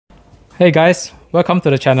Hey guys, welcome to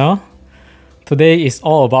the channel. Today is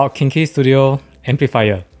all about Kinki Studio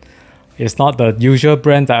amplifier. It's not the usual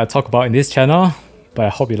brand that I talk about in this channel, but I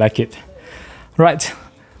hope you like it. Right,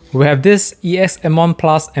 we have this EX-M1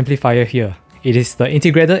 Plus amplifier here. It is the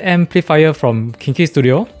integrated amplifier from Kinki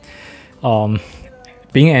Studio.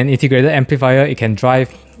 Being an integrated amplifier, it can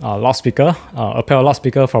drive loudspeaker, a pair of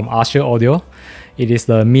loudspeaker from Usher Audio. It is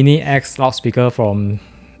the Mini-X loudspeaker from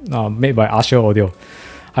made by Usher Audio.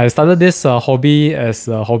 I started this hobby as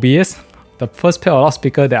a hobbyist. The first pair of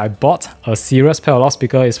loudspeaker that I bought, a serious pair of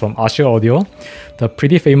loudspeaker, is from Usher Audio, the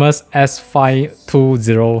pretty famous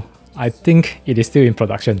S520. I think it is still in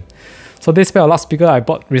production. So this pair of loudspeaker I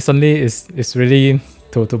bought recently is really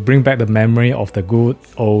to bring back the memory of the good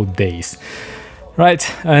old days. Right,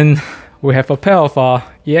 and we have a pair of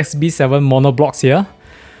EX-B7 monoblocks here.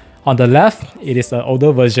 On the left, it is the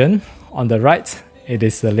older version. On the right, it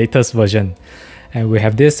is the latest version. And we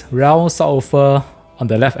have this round subwoofer on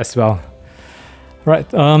the left as well. Right,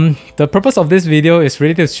 the purpose of this video is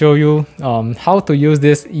really to show you how to use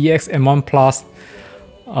this EX-M1 Plus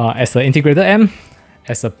as an integrated amp,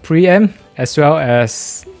 as a preamp, as well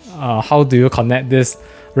as how do you connect this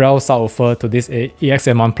round subwoofer to this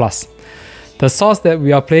EX-M1 Plus. The source that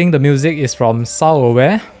we are playing the music is from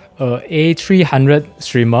Subwoofer, a A300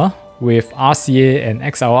 streamer with RCA and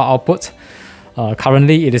XLR output.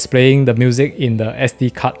 Currently, it is playing the music in the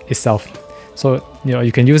SD card itself. So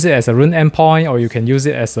you can use it as a room endpoint, or you can use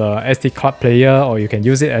it as a SD card player, or you can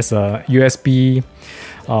use it as a USB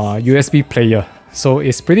player. So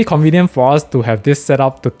it's pretty convenient for us to have this set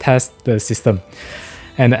up to test the system.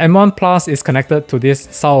 And the M1 Plus is connected to this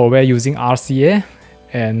Subwoofer using RCA.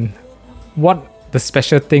 And what the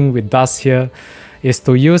special thing it does here is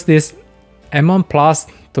to use this M1 Plus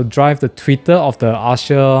to drive the tweeter of the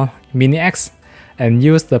Usher Mini-X and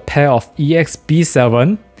use the pair of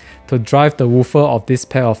EX-B7 to drive the woofer of this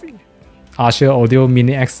pair of Usher Audio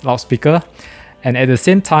Mini-X loudspeaker, and at the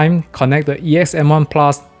same time connect the EX-M1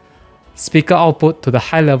 Plus speaker output to the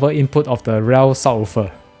high-level input of the rail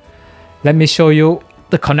subwoofer. Let me show you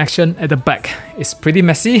the connection at the back. It's pretty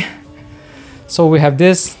messy. So we have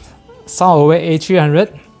this Subwoofer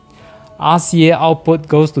A300. RCA output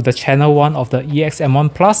goes to the channel 1 of the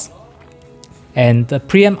EX-M1 Plus, and the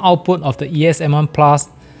preamp output of the EX-M1 Plus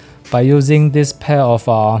by using this pair of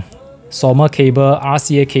Sommer cable,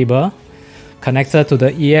 RCA cable, connected to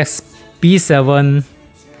the EX-B7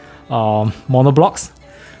 monoblocks.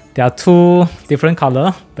 There are two different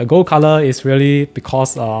colors. The gold color is really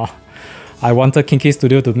because I wanted Kinki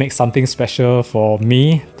Studio to make something special for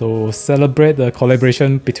me to celebrate the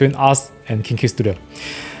collaboration between us and Kinki Studio.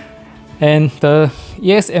 And the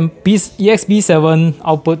EX-B7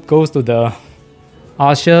 output goes to the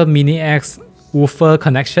Usher Mini-X woofer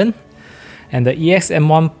connection, and the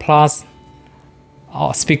EX-M1 Plus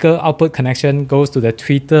speaker output connection goes to the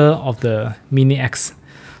tweeter of the Mini-X.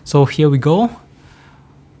 So here we go.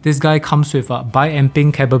 This guy comes with a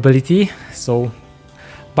biamping capability. So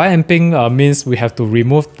biamping means we have to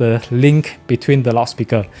remove the link between the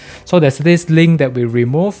loudspeaker. So there's this link that we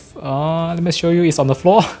remove. Let me show you. It's on the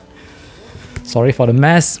floor. Sorry for the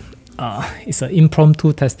mess. It's an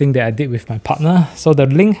impromptu testing that I did with my partner. So the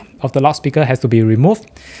link of the loudspeaker has to be removed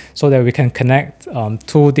so that we can connect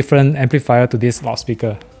two different amplifiers to this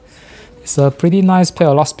loudspeaker. It's a pretty nice pair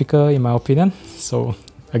of loudspeaker in my opinion. So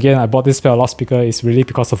again, I bought this pair of loudspeaker is really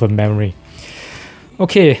because of the memory.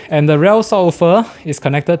 Okay, and the rail subwoofer is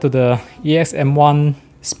connected to the EX-M1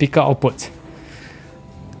 speaker output.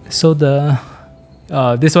 So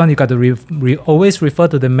this one you got to always refer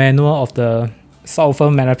to the manual of the subwoofer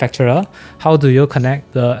manufacturer. How do you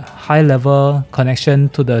connect the high level connection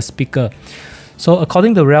to the speaker? So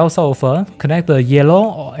according to rail subwoofer, connect the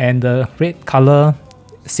yellow and the red color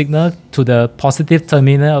signal to the positive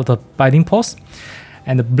terminal of the binding post,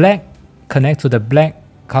 and the black connect to the black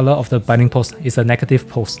color of the binding post is a negative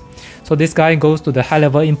post. So this guy goes to the high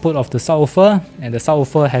level input of the subwoofer, and the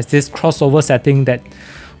subwoofer has this crossover setting that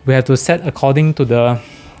we have to set according to the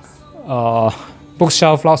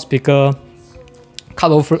bookshelf loudspeaker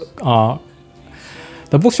cutover.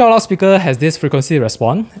 The bookshelf loudspeaker has this frequency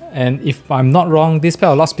response, and if I'm not wrong, this pair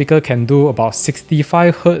of loudspeaker can do about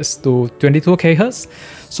 65 Hz to 22 kHz.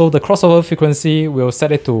 So the crossover frequency will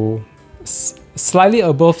set it to slightly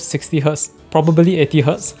above 60 Hz, probably 80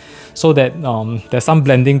 Hz, so that there's some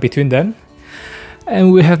blending between them.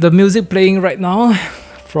 And we have the music playing right now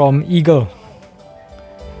from Eagle.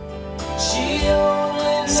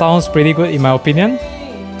 Sounds pretty good in my opinion.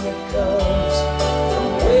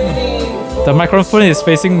 The microphone is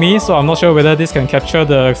facing me, so I'm not sure whether this can capture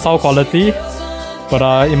the sound quality. But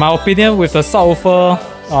in my opinion, with the subwoofer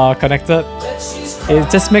connected, it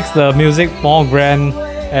just makes the music more grand.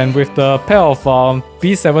 And with the pair of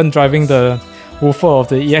B7 driving the woofer of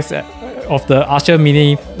the Usher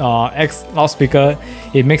Mini-X loudspeaker,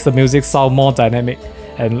 it makes the music sound more dynamic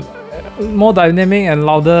and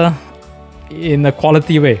louder in a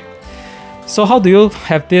quality way. So how do you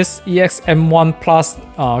have this EX-M1 Plus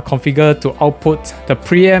configured to output the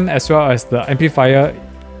preamp as well as the amplifier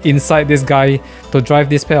inside this guy to drive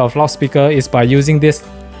this pair of loudspeaker is by using this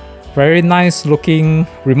very nice looking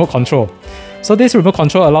remote control. So this remote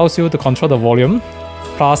control allows you to control the volume,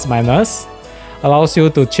 plus, minus, allows you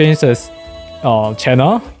to change the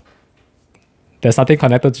channel. There's nothing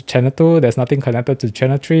connected to channel 2, there's nothing connected to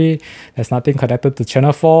channel 3, there's nothing connected to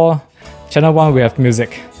channel 4. Channel 1 we have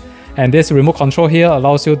music. And this remote control here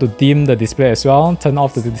allows you to dim the display as well, turn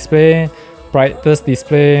off the display, brightest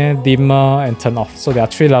display, dimmer, and turn off. So there are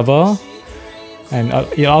 3 levels. And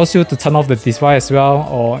it allows you to turn off the device as well,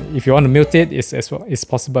 or if you want to mute it, it's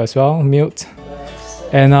possible as well, mute.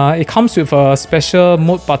 And it comes with a special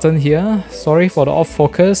mode button here. Sorry for the off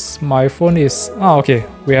focus, my phone is... okay,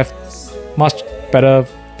 we have much better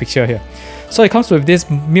picture here. So it comes with this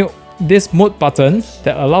mode button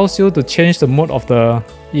that allows you to change the mode of the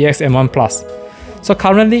EX-M1 Plus. So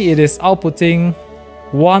currently it is outputting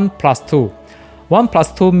 1 plus 2. 1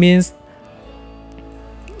 plus 2 means...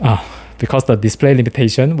 because the display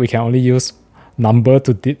limitation, we can only use number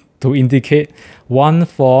to indicate 1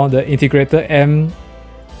 for the integrated amp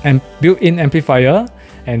and built-in amplifier,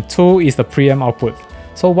 and 2 is the preamp output.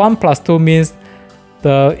 So 1 plus 2 means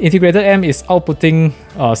the integrated amp is outputting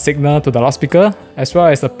signal to the loudspeaker, as well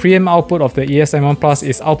as the preamp output of the EX-M1 Plus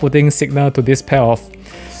is outputting signal to this pair of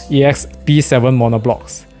EX-B7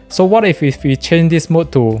 monoblocks. So what if we change this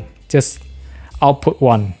mode to just output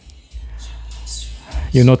 1?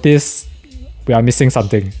 You notice we are missing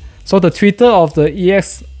something. So the tweeter of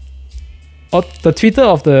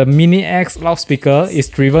the Mini-X loudspeaker is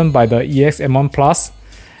driven by the EX-M1 Plus,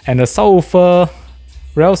 and the subwoofer,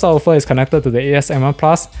 real subwoofer, is connected to the EX-M1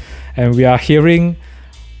 Plus, and we are hearing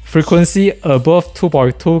frequency above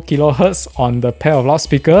 2.2 kHz on the pair of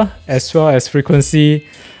loudspeaker, as well as frequency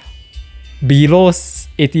below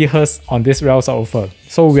 80 Hz on this real subwoofer.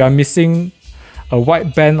 So we are missing a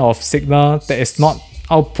wide band of signal that is not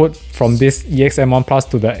output from this EX-M1 Plus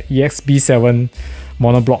to the EX-B7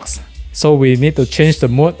 monoblocks. So we need to change the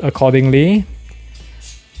mode accordingly.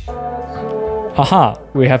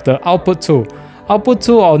 We have the output 2. Output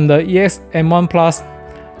 2 on the EX-M1 Plus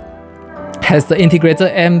has the integrated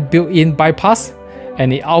amp built-in bypass,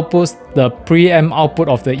 and it outputs the preamp output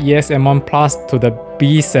of the EX-M1 Plus to the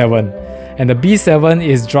B7. And the B7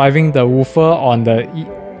 is driving the woofer on the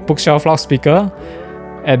bookshelf loudspeaker.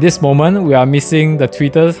 At this moment, we are missing the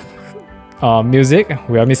tweeter music,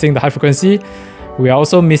 we are missing the high frequency, we are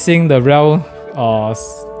also missing the real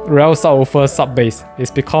subwoofer sub bass.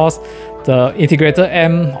 It's because the integrated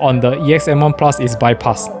amp on the EX-M1 Plus is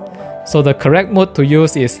bypassed. So the correct mode to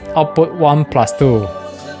use is output 1 plus 2.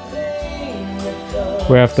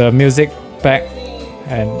 We have the music back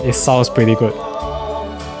and it sounds pretty good.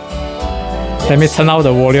 Let me turn out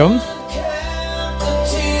the volume.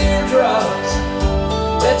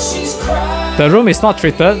 The room is not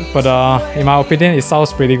treated, but in my opinion, it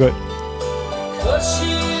sounds pretty good.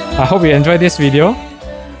 I hope you enjoyed this video.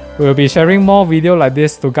 We'll be sharing more videos like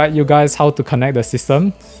this to guide you guys how to connect the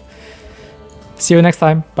system. See you next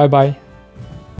time. Bye bye.